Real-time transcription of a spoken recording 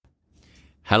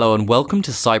Hello and welcome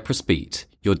to Cyprus Beat,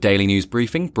 your daily news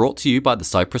briefing brought to you by the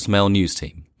Cyprus Mail news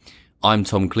team. I'm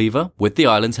Tom Cleaver with the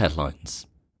island's headlines.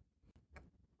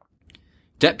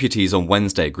 Deputies on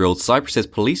Wednesday grilled Cyprus's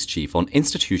police chief on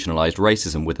institutionalised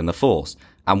racism within the force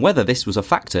and whether this was a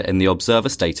factor in the observer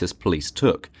status police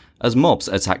took, as mobs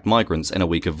attacked migrants in a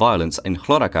week of violence in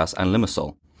Chlorakas and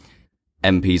Limassol.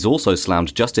 MPs also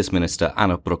slammed Justice Minister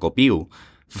Anna Prokopiou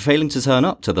for failing to turn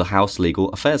up to the House Legal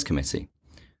Affairs Committee.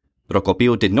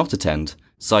 Prokopiou did not attend,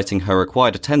 citing her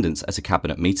required attendance at a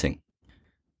cabinet meeting.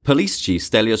 Police Chief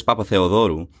Stelios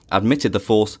Papatheodorou admitted the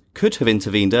force could have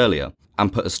intervened earlier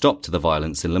and put a stop to the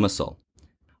violence in Limassol.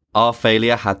 Our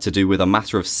failure had to do with a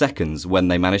matter of seconds when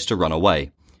they managed to run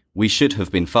away. We should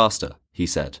have been faster, he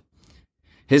said.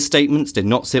 His statements did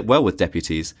not sit well with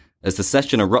deputies, as the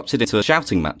session erupted into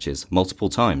shouting matches multiple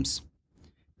times.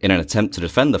 In an attempt to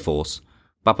defend the force,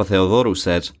 Papatheodorou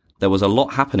said there was a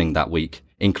lot happening that week,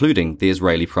 including the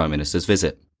Israeli Prime Minister's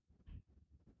visit.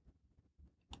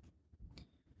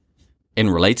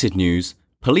 In related news,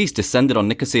 police descended on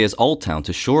Nicosia's Old Town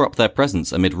to shore up their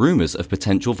presence amid rumours of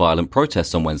potential violent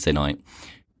protests on Wednesday night,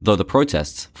 though the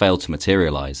protests failed to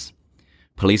materialise.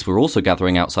 Police were also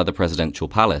gathering outside the presidential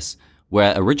palace,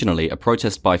 where originally a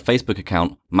protest by Facebook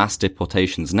account Mass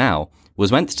Deportations Now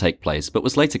was meant to take place but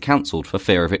was later cancelled for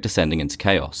fear of it descending into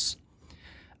chaos.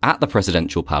 At the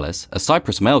presidential palace, a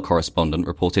Cyprus Mail correspondent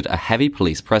reported a heavy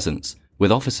police presence,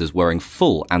 with officers wearing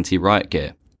full anti-riot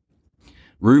gear.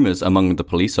 Rumours among the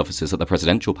police officers at the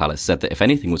presidential palace said that if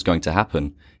anything was going to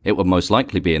happen, it would most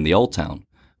likely be in the Old Town,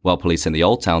 while police in the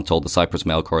Old Town told the Cyprus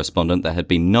Mail correspondent there had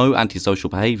been no antisocial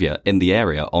behaviour in the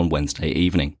area on Wednesday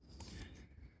evening.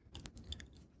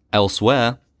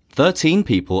 Elsewhere, 13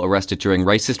 people arrested during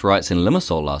racist riots in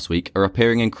Limassol last week are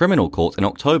appearing in criminal court in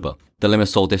October, the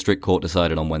Limassol District Court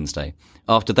decided on Wednesday,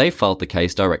 after they filed the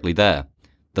case directly there.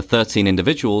 The 13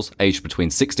 individuals, aged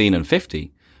between 16 and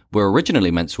 50, were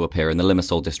originally meant to appear in the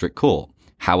Limassol District Court.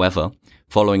 However,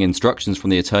 following instructions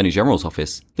from the Attorney General's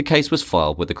office, the case was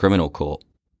filed with the criminal court.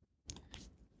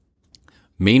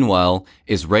 Meanwhile,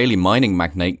 Israeli mining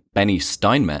magnate Beny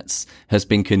Steinmetz has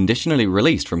been conditionally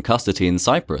released from custody in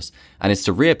Cyprus and is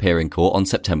to reappear in court on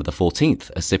September the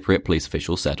 14th, a Cypriot police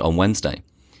official said on Wednesday.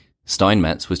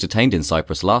 Steinmetz was detained in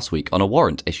Cyprus last week on a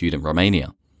warrant issued in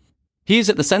Romania. He is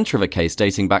at the centre of a case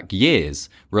dating back years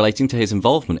relating to his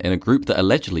involvement in a group that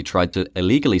allegedly tried to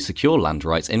illegally secure land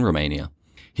rights in Romania.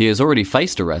 He has already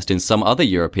faced arrest in some other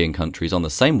European countries on the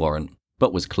same warrant,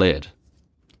 but was cleared.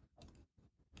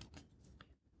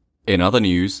 In other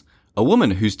news, a woman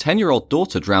whose 10-year-old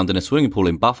daughter drowned in a swimming pool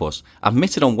in Paphos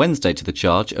admitted on Wednesday to the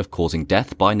charge of causing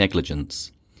death by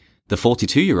negligence. The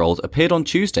 42-year-old appeared on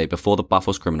Tuesday before the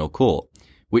Paphos Criminal Court,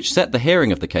 which set the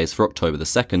hearing of the case for October the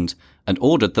 2nd and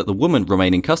ordered that the woman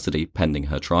remain in custody pending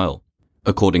her trial.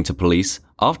 According to police,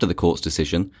 after the court's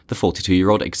decision, the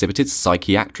 42-year-old exhibited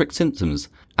psychiatric symptoms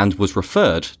and was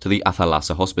referred to the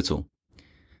Athalassa hospital.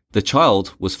 The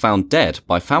child was found dead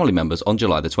by family members on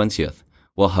July the 20th,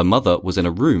 while her mother was in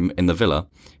a room in the villa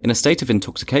in a state of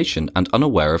intoxication and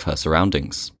unaware of her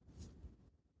surroundings.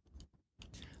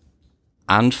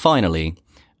 And finally,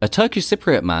 a Turkish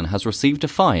Cypriot man has received a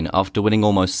fine after winning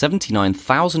almost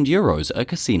 79,000 euros at a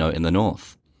casino in the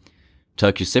north.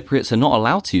 Turkish Cypriots are not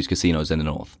allowed to use casinos in the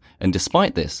north, and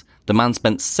despite this, the man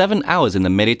spent 7 hours in the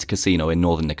Merit casino in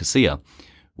northern Nicosia,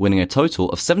 winning a total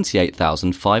of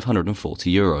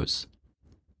 78,540 euros.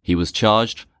 He was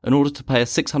charged and ordered to pay a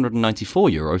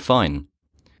 €694 fine.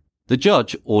 The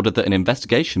judge ordered that an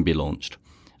investigation be launched,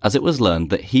 as it was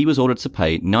learned that he was ordered to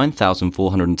pay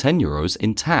 €9,410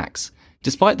 in tax,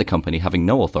 despite the company having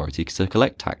no authority to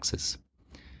collect taxes.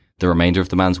 The remainder of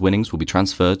the man's winnings will be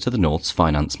transferred to the North's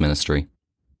finance ministry.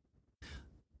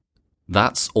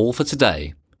 That's all for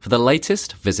today. For the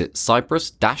latest, visit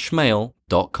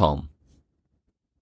cyprus-mail.com.